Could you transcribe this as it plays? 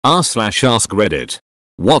r/AskReddit.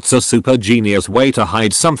 What's a super genius way to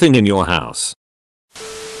hide something in your house?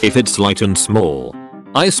 If it's light and small,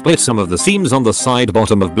 I split some of the seams on the side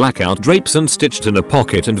bottom of blackout drapes and stitched in a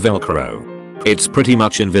pocket and velcro. It's pretty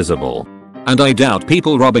much invisible, and I doubt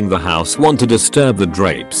people robbing the house want to disturb the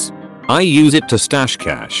drapes. I use it to stash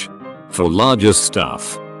cash. For larger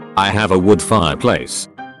stuff, I have a wood fireplace,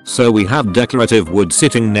 so we have decorative wood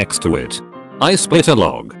sitting next to it. I split a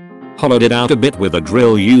log, hollowed it out a bit with a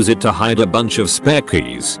drill, use it to hide a bunch of spare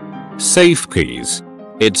keys, safe keys,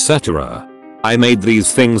 etc. I made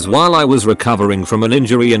these things while I was recovering from an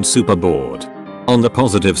injury and super bored. On the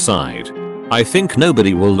positive side, I think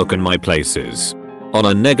nobody will look in my places. On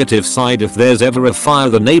a negative side, if there's ever a fire,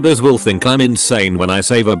 the neighbors will think I'm insane when I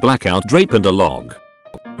save a blackout drape and a log.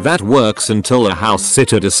 That works until a house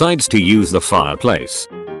sitter decides to use the fireplace.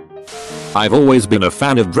 I've always been a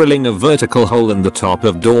fan of drilling a vertical hole in the top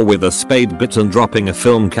of door with a spade bit and dropping a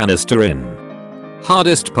film canister in.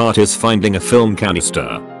 Hardest part is finding a film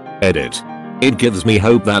canister. Edit. It gives me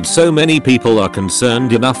hope that so many people are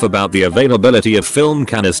concerned enough about the availability of film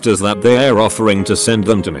canisters that they are offering to send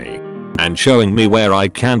them to me and showing me where I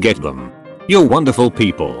can get them. You're wonderful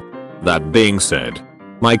people. That being said,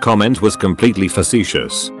 my comment was completely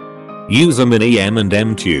facetious. Use a mini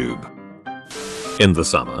M&M tube. In the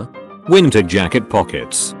summer, winter jacket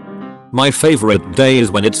pockets. My favorite day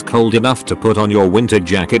is when it's cold enough to put on your winter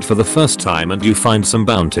jacket for the first time and you find some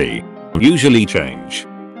bounty. Usually change,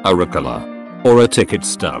 a Ricola, or a ticket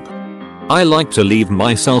stub. I like to leave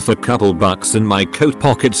myself a couple bucks in my coat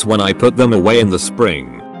pockets when I put them away in the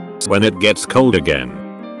spring. When it gets cold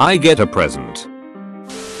again, I get a present.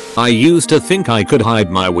 I used to think I could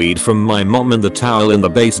hide my weed from my mom in the towel in the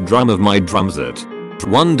bass drum of my drum set.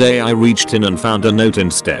 One day I reached in and found a note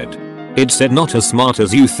instead. It said, "Not as smart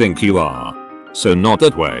as you think you are. So not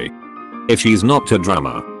that way." If she's not a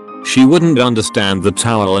drummer, she wouldn't understand the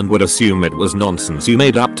towel and would assume it was nonsense you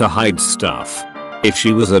made up to hide stuff. If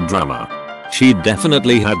she was a drummer, she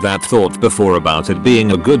definitely had that thought before about it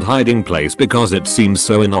being a good hiding place because it seems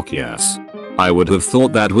so innocuous. I would have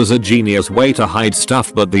thought that was a genius way to hide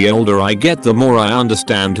stuff, but the older I get, the more I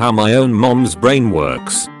understand how my own mom's brain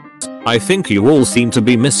works. I think you all seem to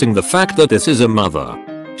be missing the fact that this is a mother.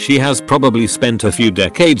 She has probably spent a few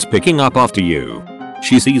decades picking up after you.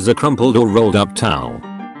 She sees a crumpled or rolled up towel.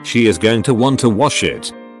 She is going to want to wash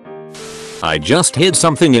it. I just hid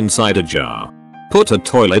something inside a jar. Put a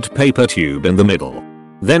toilet paper tube in the middle.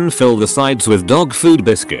 Then fill the sides with dog food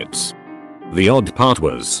biscuits. The odd part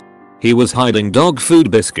was, he was hiding dog food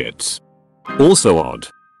biscuits. Also odd,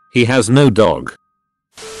 he has no dog.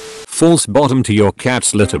 False bottom to your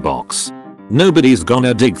cat's litter box. Nobody's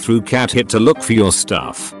gonna dig through cat hit to look for your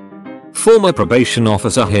stuff. Former probation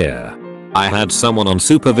officer here. I had someone on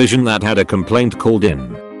supervision that had a complaint called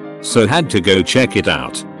in, so had to go check it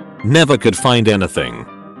out. Never could find anything.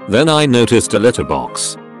 Then I noticed a litter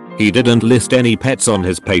box. He didn't list any pets on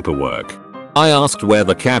his paperwork. I asked where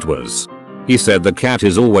the cat was. He said the cat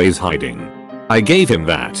is always hiding. I gave him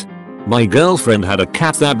that. My girlfriend had a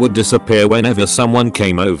cat that would disappear whenever someone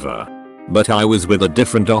came over. But I was with a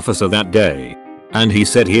different officer that day, and he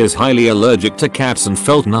said he is highly allergic to cats and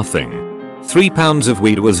felt nothing. 3 pounds of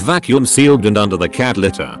weed was vacuum sealed and under the cat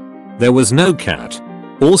litter. There was no cat.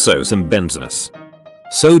 Also some benzos.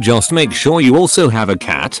 So just make sure you also have a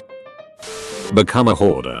cat. Become a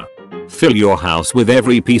hoarder. Fill your house with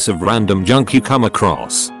every piece of random junk you come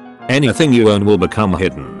across. Anything you own will become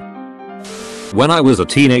hidden. When I was a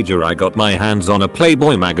teenager, I got my hands on a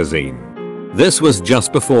Playboy magazine. This was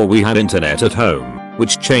just before we had internet at home,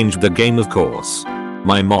 which changed the game, of course.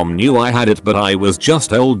 My mom knew I had it, but I was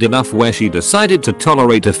just old enough where she decided to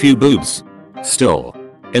tolerate a few boobs. Still,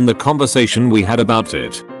 in the conversation we had about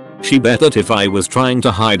it, she bet that if I was trying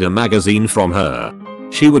to hide a magazine from her,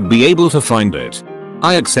 she would be able to find it.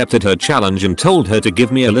 I accepted her challenge and told her to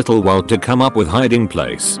give me a little while to come up with hiding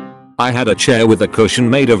place. I had a chair with a cushion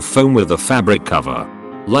made of foam with a fabric cover,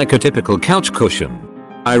 like a typical couch cushion.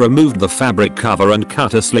 I removed the fabric cover and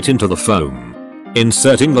cut a slit into the foam,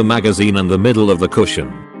 inserting the magazine in the middle of the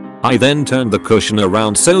cushion. I then turned the cushion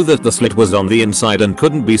around so that the slit was on the inside and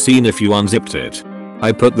couldn't be seen if you unzipped it.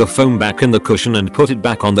 I put the foam back in the cushion and put it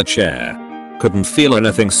back on the chair. Couldn't feel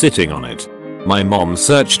anything sitting on it. My mom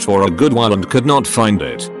searched for a good while and could not find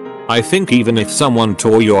it. I think even if someone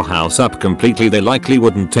tore your house up completely, they likely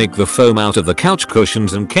wouldn't take the foam out of the couch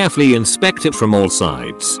cushions and carefully inspect it from all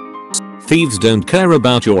sides. Thieves don't care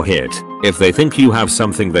about your hit. If they think you have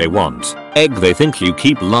something they want, they think you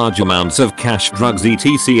keep large amounts of cash, drugs,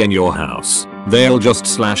 etc. in your house, they'll just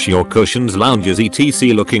slash your cushions, lounges,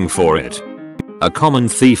 etc. looking for it. A common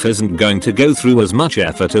thief isn't going to go through as much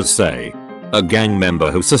effort as, say, a gang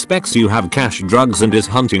member who suspects you have cash drugs and is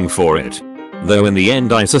hunting for it. Though in the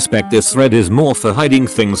end I suspect this thread is more for hiding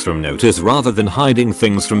things from notice rather than hiding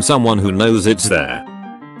things from someone who knows it's there.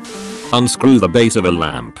 Unscrew the base of a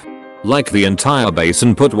lamp. Like the entire base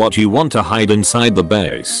and put what you want to hide inside the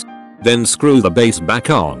base. Then screw the base back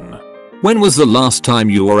on. When was the last time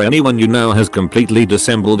you or anyone you know has completely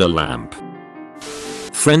disassembled a lamp?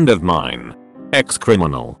 Friend of mine,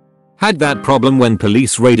 ex-criminal, had that problem when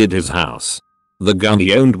police raided his house. The gun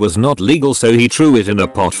he owned was not legal, so he threw it in a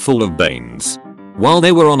pot full of beans. While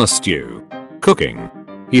they were on a stew cooking,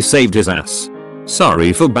 he saved his ass.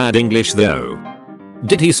 Sorry for bad English though.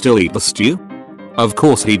 Did he still eat the stew? Of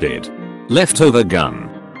course he did. Leftover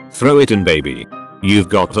gun. Throw it in, baby. You've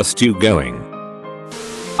got the stew going.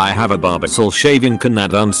 I have a barbasol shaving can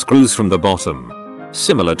that unscrews from the bottom.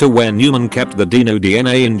 Similar to where Newman kept the Dino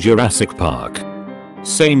DNA in Jurassic Park.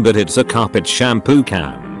 Same, but it's a carpet shampoo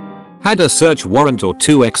can. Had a search warrant or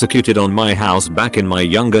two executed on my house back in my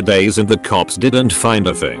younger days and the cops didn't find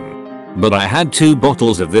a thing. But I had 2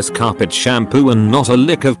 bottles of this carpet shampoo and not a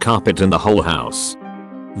lick of carpet in the whole house.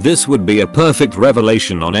 This would be a perfect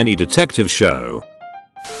revelation on any detective show.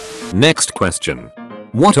 Next question.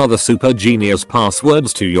 What are the super genius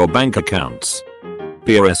passwords to your bank accounts?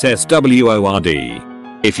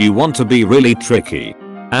 PRSSWORD. If you want to be really tricky,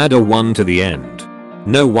 add a 1 to the end.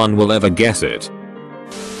 No one will ever guess it.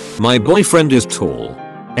 My boyfriend is tall.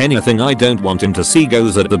 Anything I don't want him to see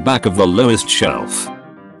goes at the back of the lowest shelf.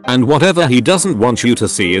 And whatever he doesn't want you to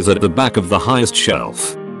see is at the back of the highest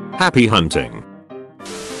shelf. Happy hunting.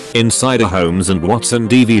 Inside a Holmes & Watson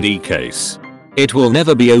DVD case. It will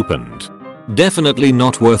never be opened. Definitely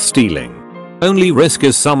not worth stealing. Only risk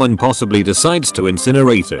is someone possibly decides to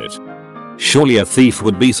incinerate it. Surely a thief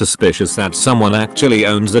would be suspicious that someone actually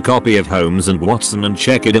owns a copy of Holmes & Watson and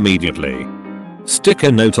check it immediately. Stick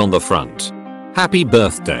a note on the front. Happy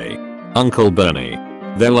birthday, Uncle Bernie.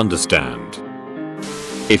 They'll understand.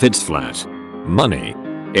 If it's flat money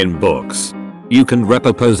in books, you can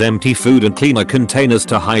repurpose empty food and cleaner containers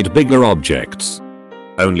to hide bigger objects.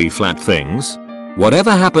 Only flat things?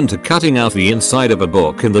 Whatever happened to cutting out the inside of a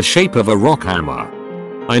book in the shape of a rock hammer?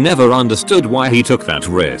 I never understood why he took that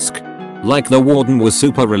risk. Like the warden was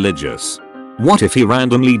super religious. What if he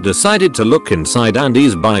randomly decided to look inside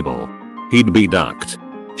Andy's Bible? He'd be ducked.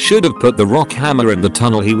 Should have put the rock hammer in the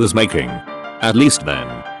tunnel he was making. At least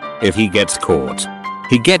then. If he gets caught,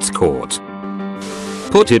 he gets caught.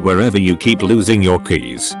 Put it wherever you keep losing your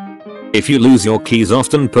keys. If you lose your keys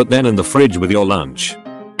often, put them in the fridge with your lunch.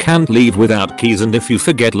 Can't leave without keys, and if you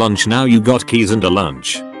forget lunch, now you got keys and a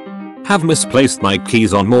lunch. Have misplaced my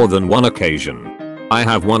keys on more than one occasion. I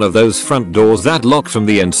have one of those front doors that lock from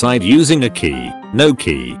the inside using a key.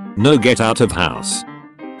 No get out of house.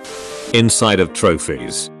 Inside of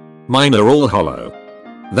trophies. Mine are all hollow.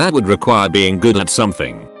 That would require being good at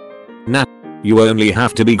something. Nah, you only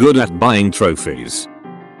have to be good at buying trophies.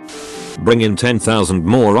 Bring in 10,000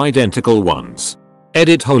 more identical ones.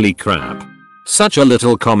 Edit, holy crap. Such a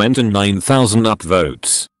little comment and 9,000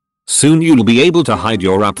 upvotes. Soon you'll be able to hide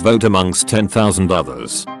your upvote amongst 10,000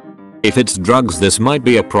 others. If it's drugs, this might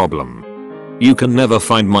be a problem. You can never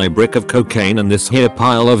find my brick of cocaine and this here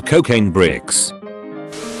pile of cocaine bricks.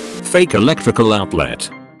 Fake electrical outlet.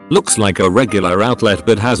 Looks like a regular outlet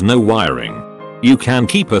but has no wiring. You can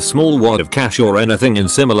keep a small wad of cash or anything in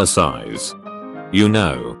similar size. You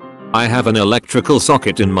know, I have an electrical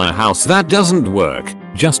socket in my house that doesn't work,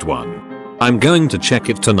 just one. I'm going to check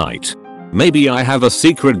it tonight. Maybe I have a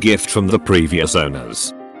secret gift from the previous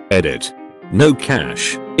owners. Edit. No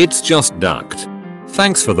cash, it's just duct.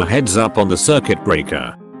 Thanks for the heads up on the circuit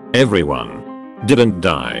breaker. Everyone didn't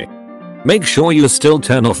die. Make sure you still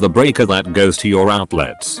turn off the breaker that goes to your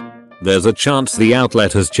outlets. There's a chance the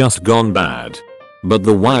outlet has just gone bad, but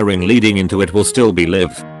the wiring leading into it will still be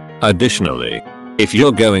live. Additionally, if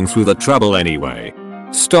you're going through the trouble anyway,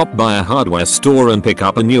 stop by a hardware store and pick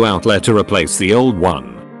up a new outlet to replace the old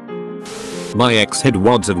one. My ex hid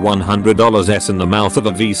wads of $100 in the mouth of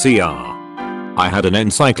a VCR. I had an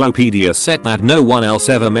encyclopedia set that no one else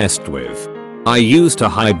ever messed with. I used to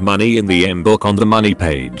hide money in the M book on the money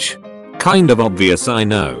page. Kind of obvious, I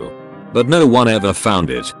know, but no one ever found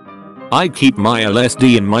it. I keep my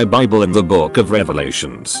LSD in my Bible in the book of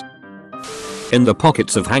Revelations. In the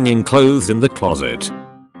pockets of hanging clothes in the closet.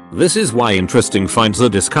 This is why interesting finds are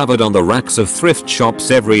discovered on the racks of thrift shops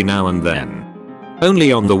every now and then.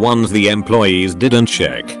 Only on the ones the employees didn't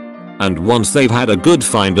check. And once they've had a good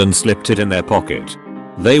find and slipped it in their pocket,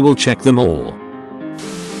 they will check them all.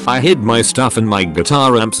 I hid my stuff in my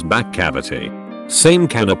guitar amp's back cavity. Same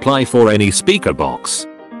can apply for any speaker box.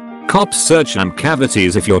 Cops search amp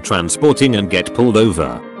cavities if you're transporting and get pulled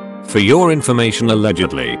over. For your information,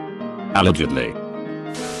 allegedly.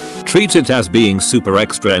 Treat it as being super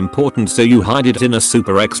extra important, so you hide it in a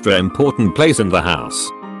super extra important place in the house.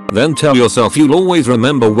 Then tell yourself you'll always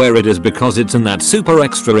remember where it is because it's in that super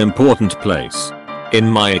extra important place. In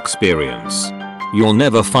my experience, you'll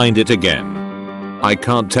never find it again. I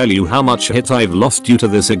can't tell you how much hit I've lost due to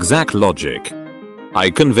this exact logic. I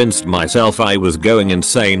convinced myself I was going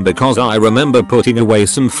insane because I remember putting away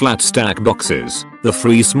some flat stack boxes, the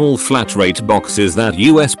free small flat rate boxes that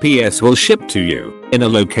USPS will ship to you, in a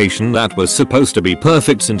location that was supposed to be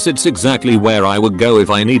perfect since it's exactly where I would go if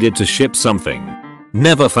I needed to ship something.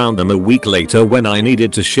 Never found them a week later when I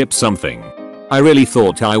needed to ship something. I really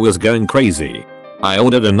thought I was going crazy. I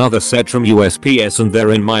ordered another set from USPS and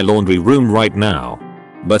they're in my laundry room right now.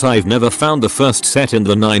 But I've never found the first set in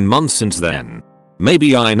the 9 months since then.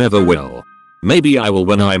 Maybe I never will. Maybe I will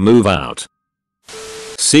when I move out.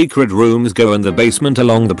 Secret rooms go in the basement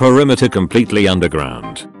along the perimeter, completely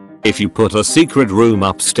underground. If you put a secret room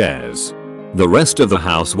upstairs, the rest of the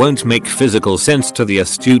house won't make physical sense to the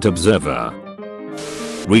astute observer.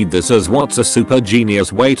 Read this as what's a super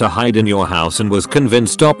genius way to hide in your house and was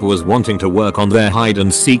convinced Op was wanting to work on their hide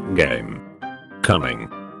and seek game. Coming.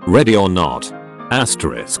 Ready or not?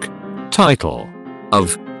 Asterisk. Title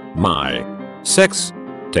of my sex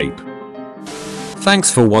tape.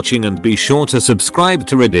 Thanks for watching and be sure to subscribe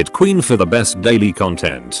to RedditQueen for the best daily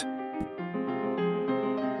content.